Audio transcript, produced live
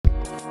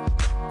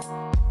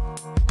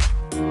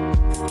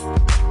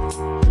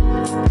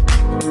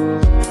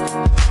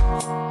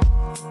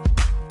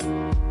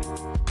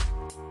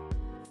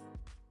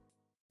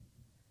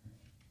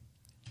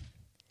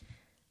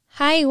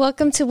Hi,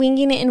 welcome to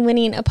Winging It and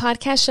Winning, a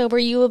podcast show where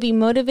you will be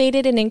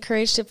motivated and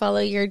encouraged to follow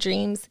your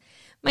dreams.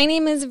 My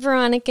name is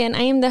Veronica, and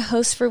I am the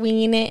host for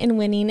Winging It and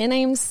Winning, and I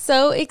am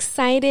so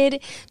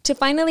excited to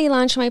finally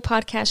launch my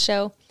podcast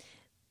show.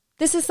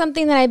 This is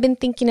something that I've been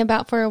thinking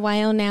about for a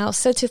while now,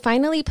 so to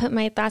finally put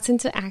my thoughts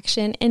into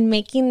action and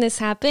making this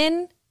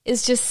happen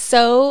is just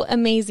so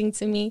amazing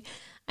to me.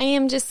 I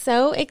am just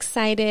so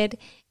excited.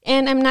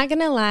 And I'm not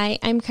going to lie,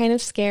 I'm kind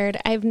of scared.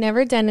 I've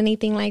never done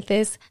anything like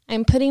this.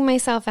 I'm putting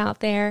myself out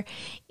there,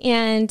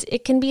 and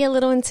it can be a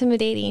little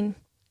intimidating,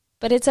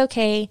 but it's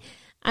okay.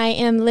 I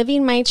am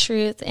living my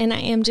truth, and I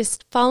am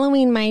just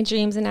following my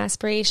dreams and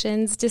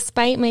aspirations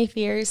despite my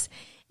fears.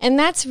 And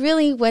that's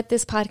really what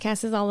this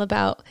podcast is all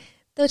about.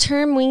 The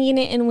term winging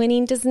it and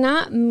winning does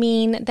not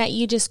mean that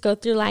you just go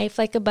through life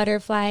like a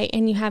butterfly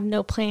and you have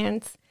no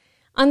plans.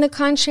 On the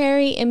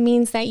contrary, it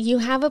means that you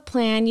have a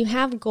plan, you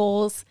have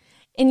goals,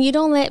 and you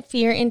don't let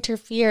fear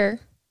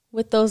interfere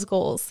with those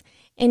goals.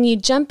 And you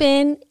jump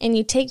in and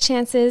you take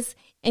chances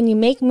and you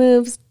make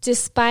moves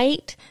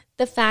despite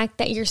the fact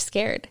that you're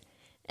scared.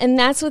 And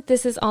that's what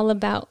this is all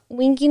about,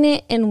 winging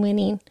it and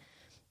winning.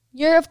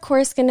 You're, of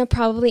course, going to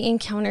probably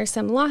encounter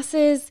some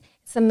losses,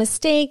 some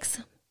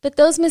mistakes, but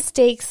those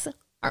mistakes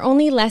are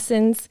only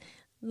lessons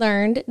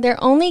learned.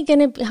 They're only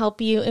going to help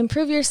you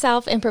improve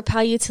yourself and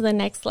propel you to the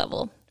next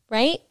level,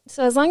 right?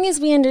 So as long as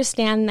we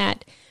understand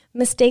that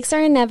mistakes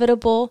are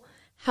inevitable,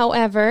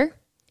 however,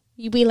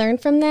 we learn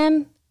from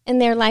them,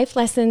 and they're life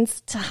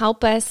lessons to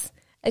help us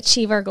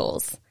achieve our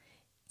goals.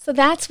 So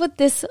that's what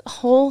this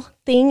whole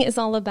thing is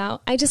all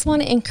about. I just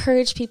want to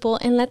encourage people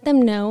and let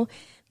them know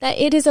that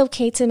it is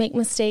okay to make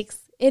mistakes.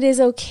 It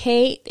is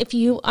okay if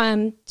you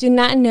do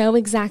not know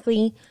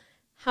exactly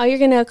how you're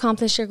going to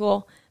accomplish your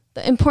goal.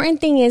 The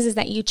important thing is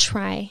that you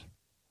try.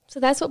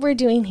 So that's what we're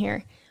doing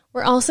here.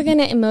 We're also going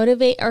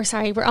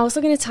to we're also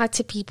going to talk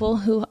to people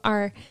who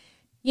are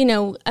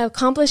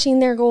accomplishing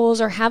their goals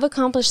or have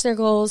accomplished their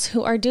goals,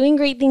 who are doing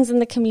great things in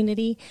the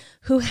community,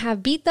 who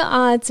have beat the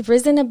odds,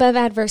 risen above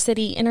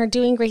adversity, and are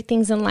doing great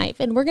things in life.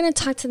 And we're going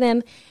to talk to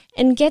them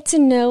and get to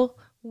know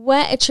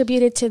what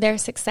attributed to their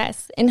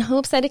success in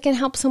hopes that it can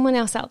help someone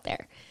else out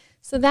there.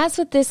 So that's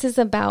what this is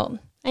about.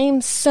 I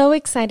am so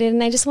excited,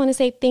 and I just want to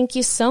say thank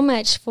you so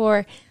much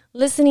for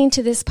listening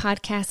to this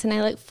podcast, and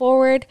I look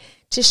forward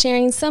to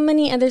sharing so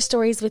many other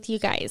stories with you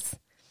guys.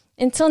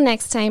 Until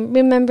next time,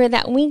 remember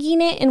that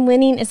winging it and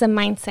winning is a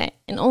mindset,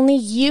 and only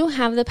you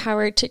have the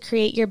power to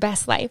create your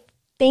best life.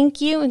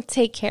 Thank you and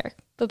take care.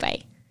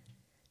 Bye-bye.